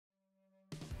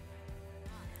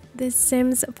The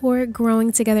Sims 4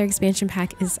 Growing Together expansion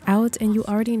pack is out, and you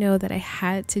already know that I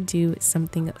had to do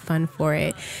something fun for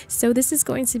it. So this is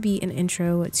going to be an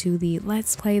intro to the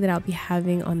Let's Play that I'll be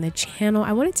having on the channel.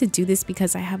 I wanted to do this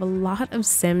because I have a lot of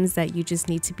Sims that you just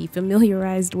need to be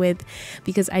familiarized with,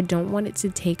 because I don't want it to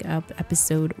take up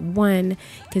episode 1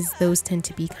 because those tend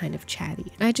to be kind of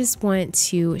chatty. I just want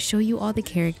to show you all the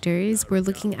characters. We're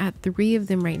looking at 3 of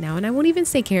them right now, and I won't even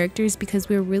say characters because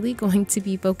we're really going to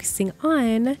be focusing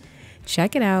on,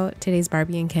 check it out, today's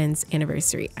Barbie and Ken's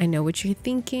anniversary. I know what you're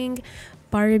thinking,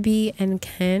 Barbie and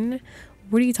Ken,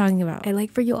 what are you talking about? I'd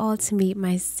like for you all to meet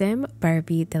my sim,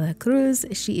 Barbie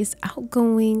delaCruz. She is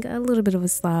outgoing, a little bit of a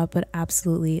slob, but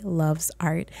absolutely loves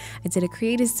art. I did a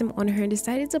creative sim on her and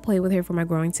decided to play with her for my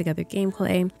Growing Together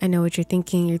gameplay. I know what you're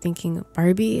thinking. You're thinking,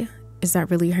 Barbie? Is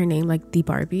that really her name, like the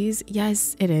Barbies?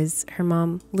 Yes, it is. Her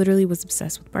mom literally was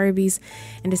obsessed with Barbies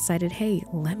and decided, hey,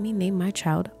 let me name my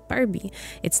child Barbie.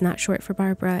 It's not short for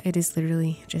Barbara. It is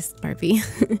literally just Barbie.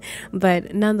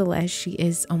 But nonetheless, she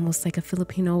is almost like a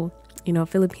Filipino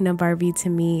Barbie to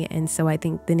me, and so I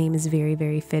think the name is very,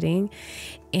 very fitting,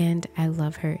 and I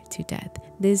love her to death.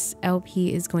 This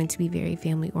LP is going to be very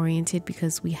family oriented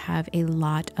because we have a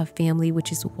lot of family,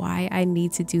 which is why I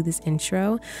need to do this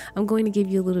intro. I'm going to give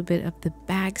you a little bit of the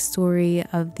backstory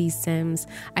of these Sims.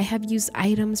 I have used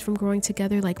items from Growing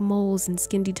Together like moles and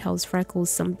skin details, freckles,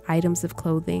 some items of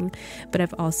clothing, but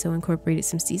I've also incorporated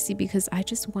some CC because I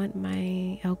just want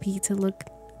my LP to look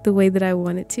the way that I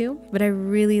want it to. But I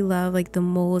really love like the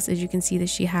moles, as you can see, that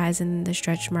she has and the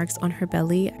stretch marks on her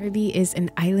belly. Barbie is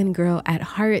an island girl at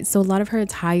heart, so a lot of her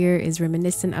attire is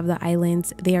reminiscent of the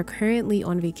islands. They are currently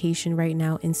on vacation right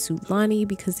now in Sulani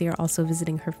because they are also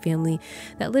visiting her family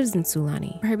that lives in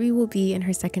Sulani. Barbie will be in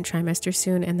her 2nd trimester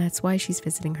soon, and that's why she's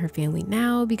visiting her family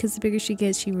now, because the bigger she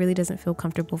gets, she really doesn't feel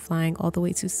comfortable flying all the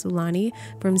way to Sulani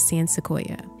from San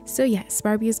Sequoia. So yes,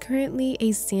 Barbie is currently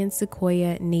a San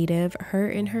Sequoia native. Her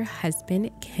and her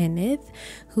husband Kenneth,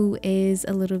 who is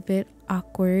a little bit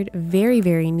awkward, very,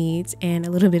 very neat, and a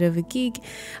little bit of a geek.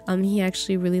 He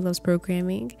actually really loves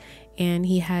programming, and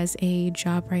he has a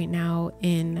job right now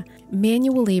in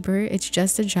manual labor. It's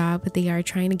just a job, but they are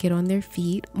trying to get on their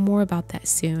feet. More about that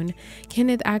soon.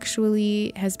 Kenneth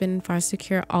actually has been in foster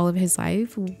care all of his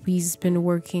life. He's been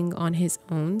working on his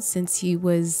own since he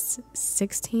was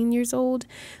 16 years old.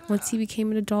 Once he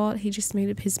became an adult, he just made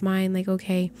up his mind like,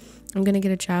 okay, I'm gonna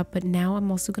get a job, but now I'm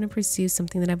also gonna pursue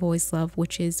something that I've always loved,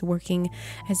 which is working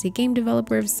as a game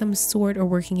developer of some sort or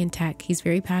working in tech. He's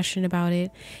very passionate about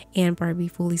it, and Barbie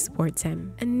fully supports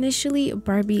him. Initially,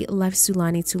 Barbie left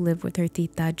Sulani to live with her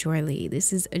Tita Jorlie.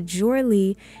 This is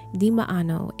Jorlie Di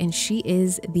Maano, and she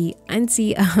is the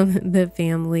auntie of the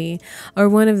family, or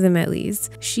one of them at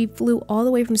least. She flew all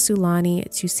the way from Sulani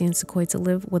to San Sequoia to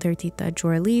live with her Tita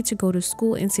Jorlie to go to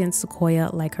school in San Sequoia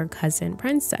like her cousin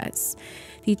Princess.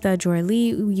 Tita Jorlie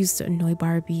used to annoy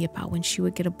Barbie about when she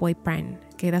would get a boyfriend.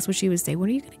 Okay, that's what she would say. When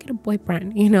are you gonna get a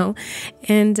boyfriend? You know,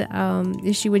 and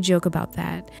she would joke about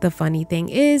that. The funny thing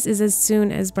is as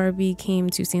soon as Barbie came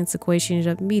to San Sequoia, she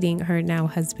ended up meeting her now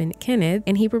husband Kenneth,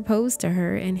 and he proposed to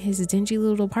her in his dingy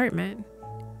little apartment,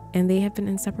 and they have been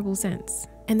inseparable since.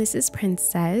 And this is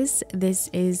Princess. This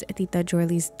is Tita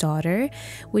Jorlie's daughter,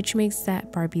 which makes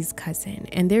that Barbie's cousin.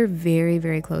 And they're very,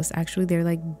 very close. Actually, they're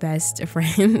like best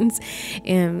friends.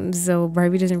 And so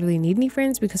Barbie doesn't really need any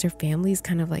friends because her family is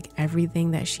kind of like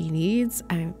everything that she needs.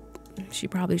 She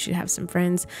probably should have some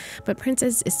friends, but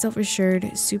Princess is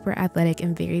self-assured, super athletic,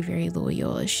 and very, very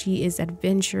loyal. She is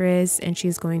adventurous, and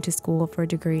she's going to school for a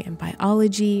degree in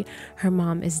biology. Her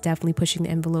mom is definitely pushing the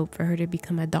envelope for her to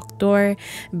become a doctor,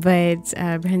 but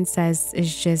Princess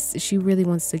is she really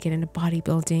wants to get into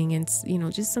bodybuilding and, you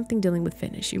know, just something dealing with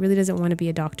fitness. She really doesn't want to be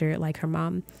a doctor like her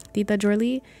mom. Tita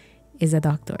Jorlie is a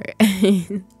doctor.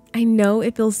 I know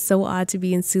it feels so odd to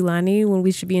be in Sulani when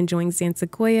we should be enjoying San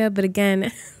Sequoia, but again,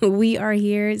 we are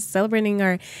here celebrating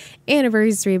our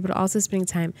anniversary, but also spending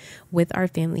time with our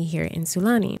family here in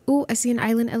Sulani. Oh, I see an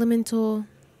island elemental.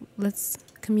 Let's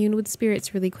commune with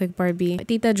spirits really quick, Barbie.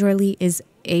 Tita Jorlie is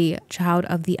a child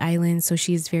of the island, so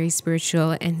she's very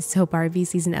spiritual, and so Barbie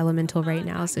sees an elemental right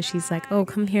now, so she's like, oh,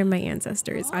 come here, my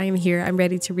ancestors. I am here. I'm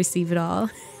ready to receive it all.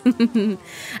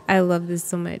 I love this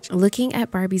so much. Looking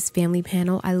at Barbie's family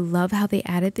panel, I love how they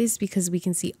added this because we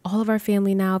can see all of our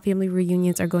family now. Family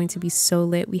reunions are going to be so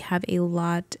lit. We have a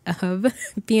lot of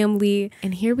family,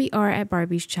 and here we are at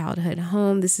Barbie's childhood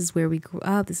home. This is where we grew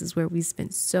up. This is where we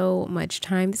spent so much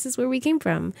time. This is where we came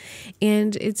from,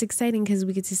 and it's exciting because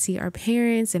we get to see our parents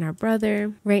parents and our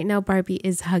brother. Right now, Barbie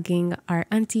is hugging our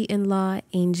auntie-in-law,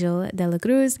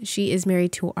 𝐨𝐩𝐞𝐧. She is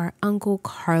married to our uncle,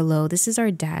 Carlo. This is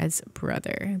our dad's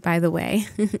brother, by the way,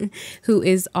 who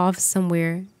is off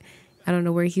somewhere. I don't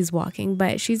know where he's walking,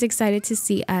 but she's excited to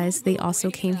see us. They also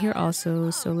came here also.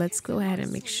 So let's go ahead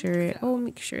and make sure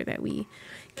that we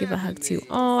give a hug too.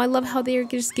 Oh, I love how they're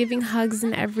just giving hugs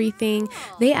and everything.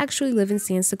 They actually live in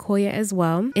San Sequoia as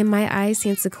well. In my eyes,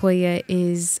 San Sequoia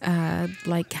is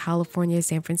like California,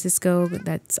 San Francisco.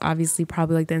 That's obviously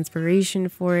probably like the inspiration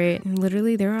for it. And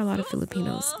literally, there are a lot of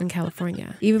Filipinos in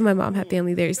California. Even my mom had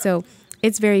family there. So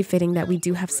it's very fitting that we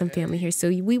do have some family here. So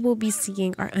we will be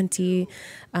seeing our auntie,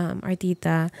 our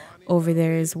Tita over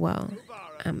there as well.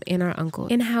 And our uncle.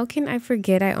 And how can I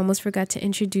forget? I almost forgot to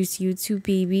introduce you to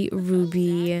baby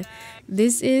Ruby.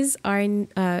 This is our,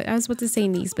 I was about to say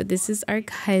niece, but this is our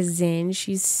cousin.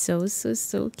 She's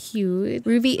so cute.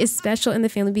 Ruby is special in the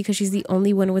family because she's the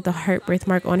only one with a heart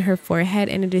birthmark on her forehead,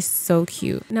 and it is so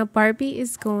cute. Now Barbie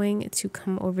is going to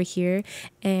come over here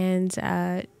and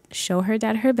show her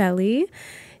dad her belly.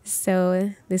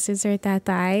 So this is her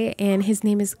tatay, and his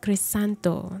name is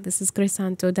Crisanto. This is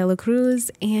Crisanto delaCruz,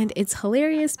 and it's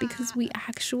hilarious because we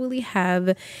actually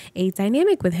have a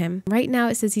dynamic with him. Right now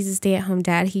it says he's a stay-at-home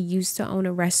dad. He used to own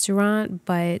a restaurant,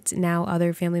 but now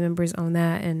other family members own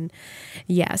that, and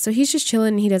yeah, so he's just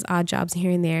chilling and he does odd jobs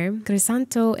here and there.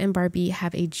 Crisanto and Barbie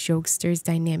have a jokesters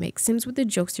dynamic. Sims with the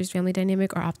jokesters family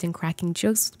dynamic are often cracking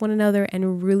jokes with one another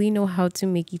and really know how to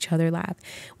make each other laugh.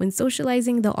 When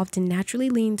socializing, they'll often naturally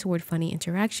lean toward funny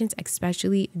interactions,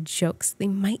 especially jokes. They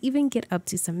might even get up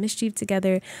to some mischief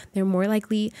together. They're more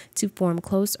likely to form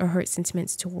close or hurt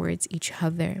sentiments towards each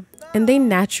other. And they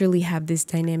naturally have this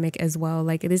dynamic as well.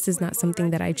 Like, this is not something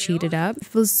that I cheated up. It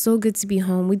feels so good to be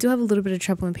home. We do have a little bit of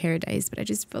trouble in paradise, but I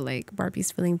just feel like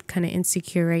Barbie's feeling kind of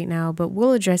insecure right now, but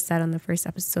we'll address that on the first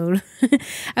episode.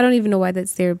 I don't even know why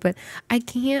that's there, but I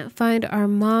can't find our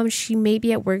mom. She may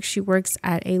be at work. She works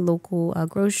at a local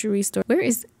grocery store. Where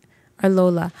is our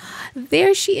Lola?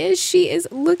 There she is.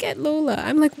 Look at Lola.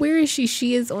 I'm like, where is she?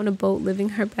 She is on a boat living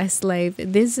her best life.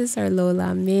 This is our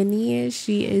Lola Minnie.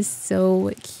 She is so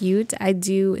cute. I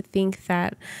do think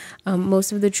that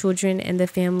most of the children in the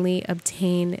family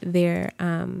obtain their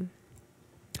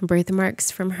birthmarks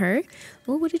from her.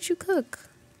 Well, what did you cook?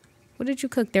 What did you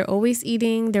cook? They're always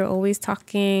eating. They're always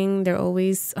talking. They're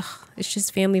always, it's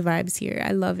just family vibes here.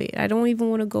 I love it. I don't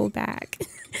even want to go back.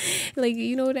 Like,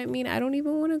 you know what I mean? I don't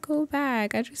even want to go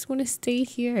back. I just want to stay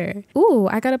here. Ooh,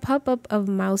 I got a pop-up of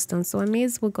milestones, so I may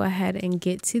as well go ahead and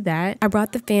get to that. I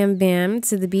brought the fam bam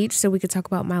to the beach so we could talk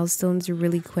about milestones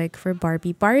really quick for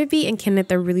Barbie. Barbie and Kenneth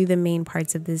are really the main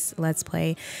parts of this Let's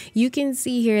Play. You can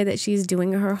see here that she's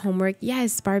doing her homework.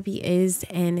 Yes, Barbie is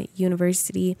in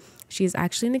university. She's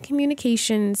actually in a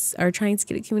communications, or trying to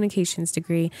get a communications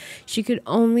degree. She could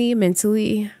only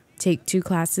mentally take 2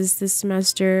 classes this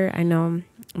semester. I know,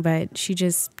 but she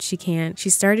can't. She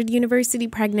started university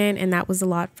pregnant, and that was a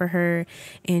lot for her.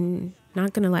 And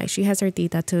not gonna lie, she has her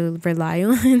Tita to rely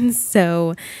on.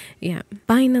 So yeah,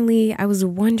 finally, I was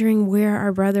wondering where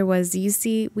our brother was. You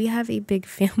see, we have a big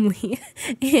family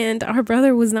and our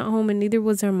brother was not home, and neither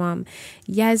was our mom.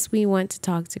 Yes, we want to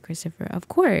talk to Christopher, of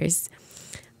course.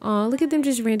 Oh, look at them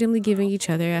just randomly giving each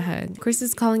other a hug. Chris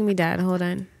is calling me dad. Hold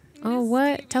on. Oh,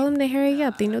 what? Tell him to hurry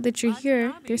up. They know that you're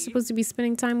here. They're supposed to be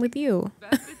spending time with you.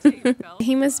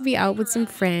 He must be out with some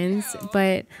friends,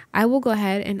 but I will go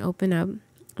ahead and open up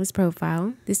his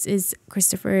profile. This is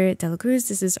Christopher delaCruz.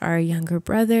 This is our younger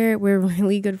brother. We're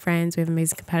really good friends. We have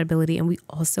amazing compatibility, and we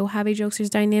also have a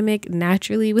jokesters dynamic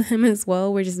naturally with him as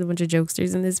well. We're just a bunch of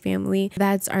jokesters in this family.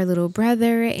 That's our little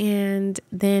brother, and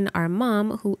then our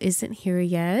mom, who isn't here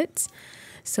yet.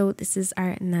 So this is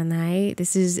our nanay.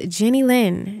 This is Jenny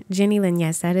Lynn. Jenny Lynn,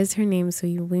 yes, that is her name. So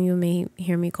you may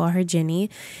hear me call her Jenny.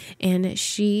 And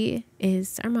she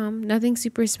is our mom. Nothing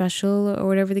super special or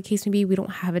whatever the case may be. We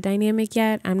don't have a dynamic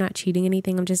yet. I'm not cheating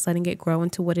anything. I'm just letting it grow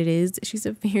into what it is. She's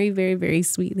a very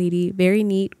sweet lady. Very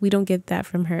neat. We don't get that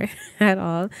from her at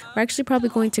all. We're actually probably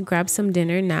going to grab some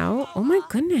dinner now. Oh my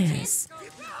goodness.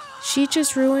 She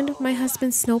just ruined my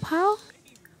husband's snow pile?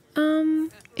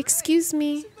 Excuse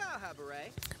me.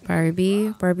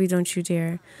 Barbie, don't you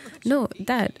dare. No,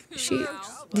 Dad,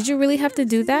 did you really have to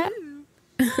do that?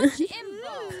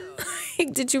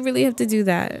 Like, did you really have to do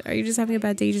that? Are you just having a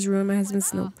bad day? You just ruined my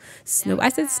husband's I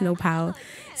said snow pile.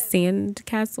 Sand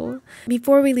castle.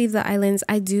 Before we leave the islands,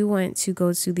 I do want to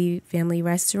go to the family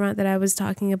restaurant that I was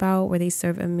talking about where they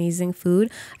serve amazing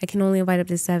food. I can only invite up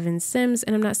to 7 Sims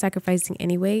and I'm not sacrificing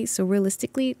anyway. So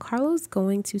realistically, Carlo's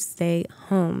going to stay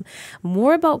home.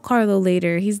 More about Carlo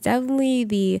later. He's definitely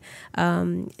the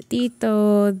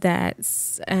Tito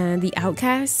that's the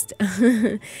outcast.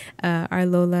 Our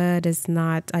Lola does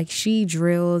not, like, she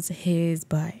drills his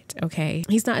butt. Okay,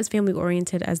 he's not as family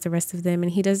oriented as the rest of them,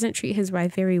 and he doesn't treat his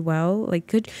wife very well. Like,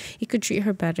 he could treat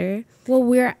her better. Well,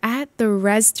 we're at the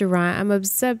restaurant. I'm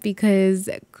upset because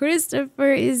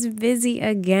Christopher is busy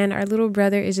again. Our little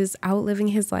brother is just out living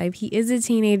his life. He is a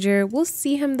teenager. We'll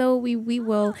see him though. We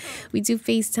will. We do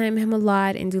FaceTime him a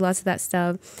lot and do lots of that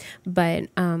stuff. But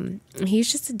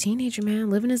he's just a teenager, man,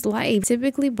 living his life.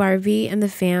 Typically, Barbie and the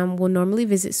fam will normally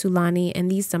visit Sulani in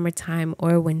the summertime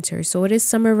or winter. So it is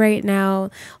summer right now.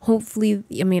 Hopefully,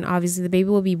 I mean, obviously the baby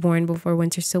will be born before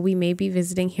winter, so we may be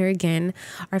visiting here again.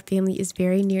 Our family is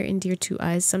very near and dear to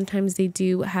us. Sometimes they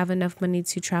do have enough money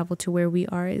to travel to where we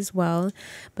are as well,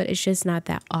 but it's just not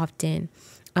that often.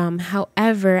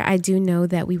 However, I do know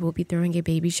that we will be throwing a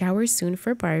baby shower soon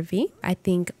for Barbie. I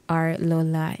think our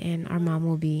Lola and our mom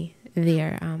will be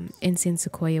there in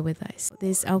SimCubeez with us.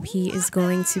 This LP is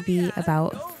going to be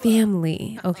about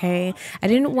family, okay? I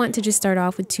didn't want to just start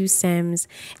off with 2 Sims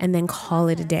and then call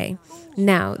it a day.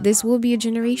 Now, this will be a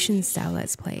generation style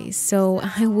let's play, so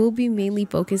I will be mainly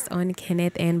focused on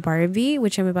Kenneth and Barbie,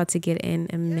 which I'm about to get in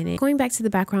a minute. Going back to the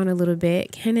background a little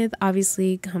bit, Kenneth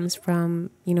obviously comes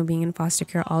from, you know, being in foster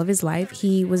care all of his life.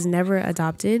 He was never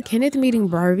adopted. Kenneth meeting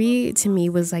Barbie to me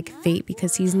was like fate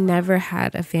because he's never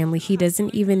had a family. He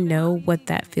doesn't even know what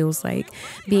that feels like.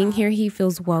 Being here, he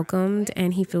feels welcomed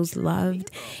and he feels loved,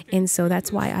 and so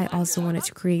that's why I also wanted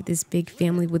to create this big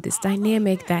family with this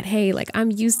dynamic that, hey, like,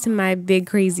 I'm used to my big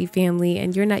crazy family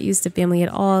and you're not used to family at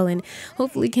all, and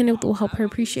hopefully Kenneth will help her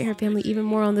appreciate her family even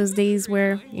more on those days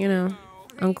where, you know,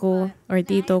 Uncle or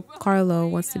Tito Carlo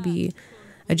wants to be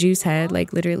a juice head,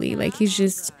 like literally, like he's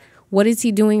just, what is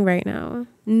he doing right now?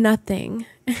 Nothing.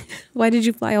 Why did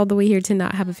you fly all the way here to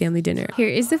not have a family dinner? Here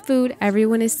is the food.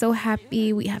 Everyone is so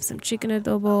happy. We have some chicken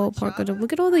adobo, pork adobo.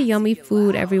 Look at all the yummy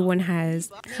food everyone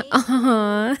has.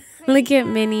 Look at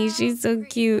Minnie. She's so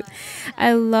cute.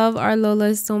 I love our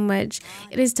Lola so much.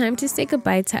 It is time to say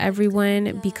goodbye to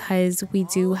everyone because we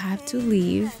do have to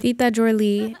leave. Tita,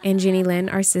 Jorlie, and Jenny Lynn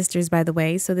are sisters, by the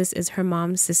way. So this is her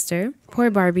mom's sister.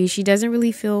 Poor Barbie. She doesn't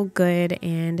really feel good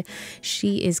and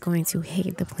she is going to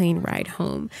hate the plane ride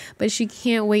home. But she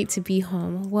can't wait to be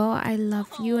home. Well, I love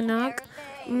you, Anak.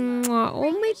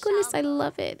 Oh my goodness, I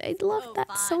love it. I love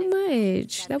that so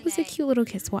much. That was a cute little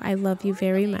kiss. Well, I love you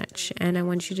very much and I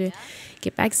want you to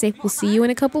get back safe. We'll see you in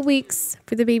a couple weeks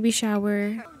for the baby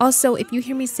shower. Also, if you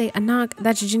hear me say Anak,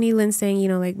 that's Jenny Lynn saying, you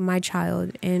know, like my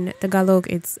child. In Tagalog,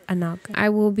 it's Anak. I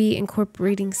will be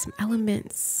incorporating some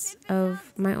elements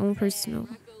of my own personal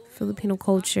Filipino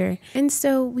culture. And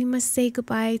so we must say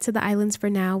goodbye to the islands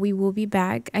for now. We will be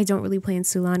back. I don't really play in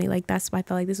Sulani. Like, that's why I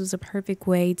felt like this was a perfect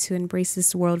way to embrace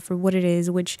this world for what it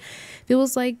is, which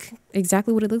feels like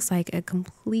exactly what it looks like, a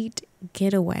complete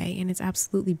getaway, and it's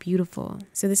absolutely beautiful.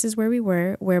 So this is where we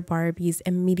were, where Barbie's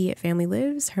immediate family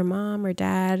lives, her mom, her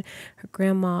dad, her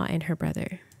grandma, and her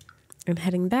brother. I'm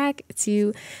heading back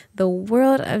to the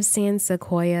world of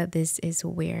SimCubeez. This is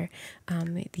where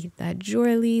Tita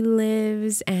Jorlie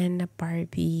lives and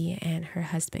Barbie and her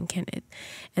husband Kenneth.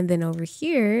 And then over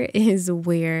here is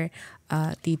where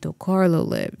Tito Carlo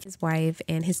lived, his wife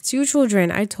and his 2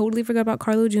 children. I totally forgot about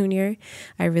Carlo Jr.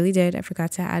 I really did. I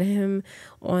forgot to add him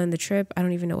on the trip. I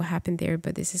don't even know what happened there,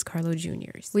 but this is Carlo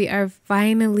Jr.'s. We are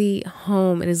finally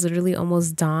home. It is literally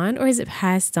almost dawn, or is it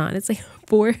past dawn? It's like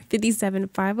 4:57,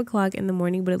 5 o'clock in the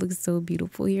morning, but it looks so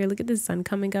beautiful here. Look at the sun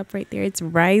coming up right there. It's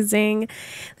rising.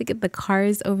 Look at the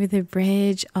cars over the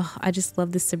bridge. Oh, I just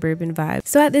love the suburban vibe.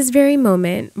 So at this very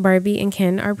moment, Barbie and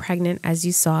Ken are pregnant, as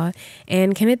you saw,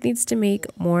 and Kenneth needs to make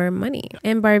more money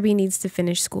and Barbie needs to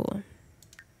finish school.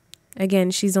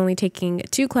 Again, she's only taking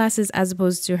 2 classes as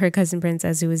opposed to her cousin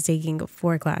Princess, who is taking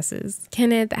 4 classes.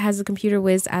 Kenneth has a computer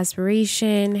whiz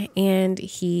aspiration, and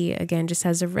he, again, just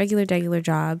has a regular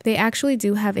job. They actually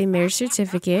do have a marriage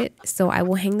certificate, so I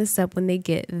will hang this up when they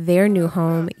get their new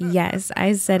home. Yes,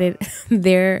 I said it,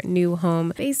 their new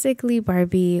home. Basically,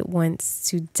 Barbie wants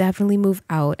to definitely move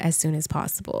out as soon as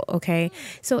possible, okay?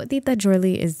 So Tita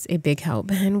Jorlie is a big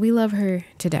help, and we love her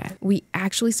to death. We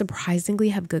actually surprisingly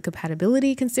have good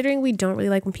compatibility, considering we don't really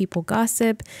like when people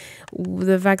gossip.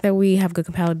 The fact that we have good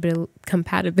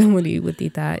compatibility with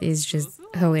Tita is just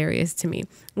hilarious to me.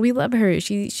 We love her.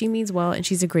 She means well, and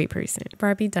she's a great person.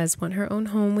 Barbie does want her own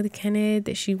home with Kenneth,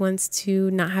 that she wants to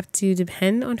not have to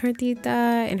depend on her Tita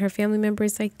and her family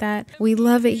members like that. We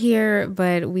love it here,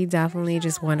 but we definitely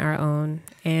just want our own,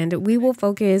 and we will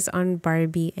focus on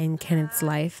Barbie and Kenneth's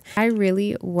life. I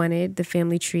really wanted the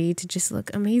family tree to just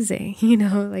look amazing, you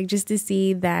know, like just to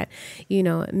see that, you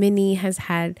know, Minnie has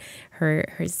had her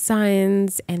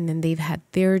sons, and then they've had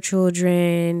their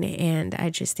children, and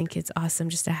I just think it's awesome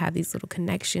just to have these little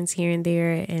connections here and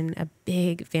there in a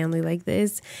big family like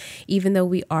this, even though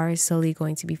we are solely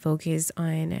going to be focused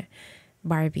on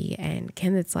Barbie and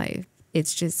Kenneth's life.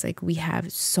 It's just like we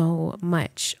have so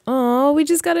much. Oh, we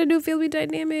just got a new family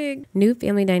dynamic. New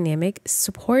family dynamic,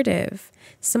 supportive.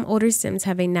 Some older Sims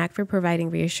have a knack for providing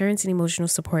reassurance and emotional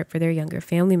support for their younger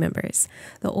family members.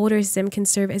 The older Sim can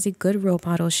serve as a good role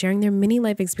model, sharing their many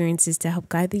life experiences to help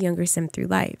guide the younger Sim through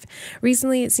life.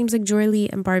 Recently, it seems like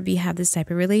Jorlie and Barbie have this type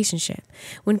of relationship.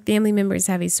 When family members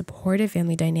have a supportive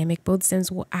family dynamic, both Sims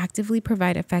will actively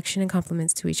provide affection and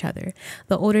compliments to each other.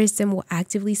 The older Sim will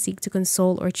actively seek to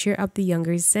console or cheer up the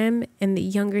younger Sim, and the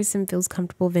younger Sim feels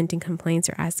comfortable venting complaints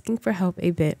or asking for help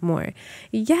a bit more.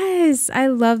 Yes, I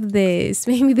love this.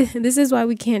 Maybe this is why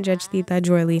we can't judge Tita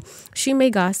Jorlie. She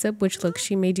may gossip, which look,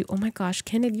 she may do. Oh my gosh,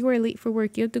 Kenneth, you are late for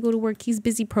work. You have to go to work. He's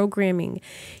busy programming.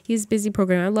 He's busy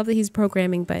programming. I love that he's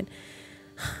programming, but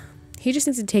he just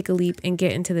needs to take a leap and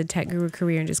get into the tech guru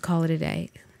career and just call it a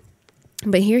day.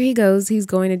 But here he goes. He's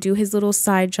going to do his little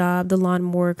side job, the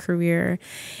lawnmower career.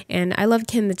 And I love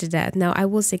Kenneth to death. Now, I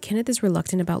will say Kenneth is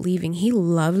reluctant about leaving. He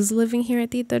loves living here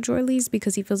at Tita Jorlie's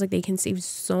because he feels like they can save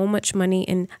so much money.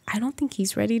 And I don't think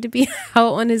he's ready to be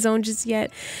out on his own just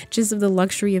yet, just of the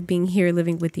luxury of being here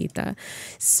living with Tita.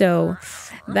 So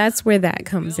that's where that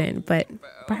comes in. But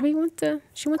Barbie wants to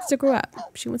grow up.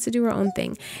 She wants to do her own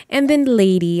thing. And then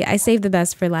Lady, I saved the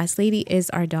best for last. Lady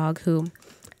is our dog who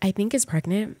I think is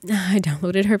pregnant. I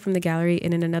downloaded her from the gallery,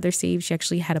 and in another save, she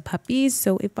actually had a puppy.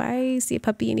 So if I see a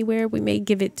puppy anywhere, we may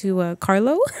give it to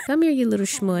Carlo. Come here, you little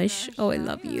smush. Oh, I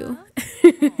love you.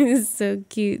 So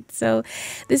cute. So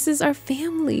this is our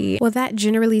family. Well, that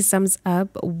generally sums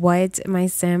up what my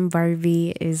Sim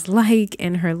Barbie is like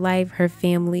in her life, her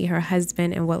family, her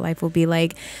husband, and what life will be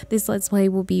like. This Let's Play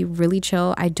will be really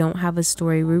chill. I don't have a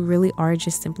story. We really are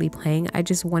just simply playing. I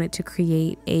just wanted to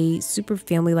create a super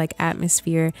family-like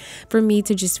atmosphere for me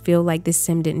to just feel like this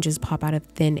Sim didn't just pop out of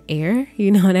thin air.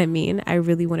 You know what I mean? I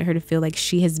really wanted her to feel like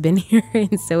she has been here,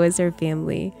 and so has her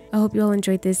family. I hope you all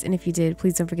enjoyed this, and if you did,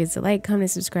 please don't forget to like, comment,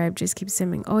 and subscribe. Just keep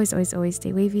simming. Always, always, always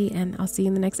stay wavy, and I'll see you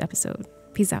in the next episode.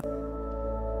 Peace out.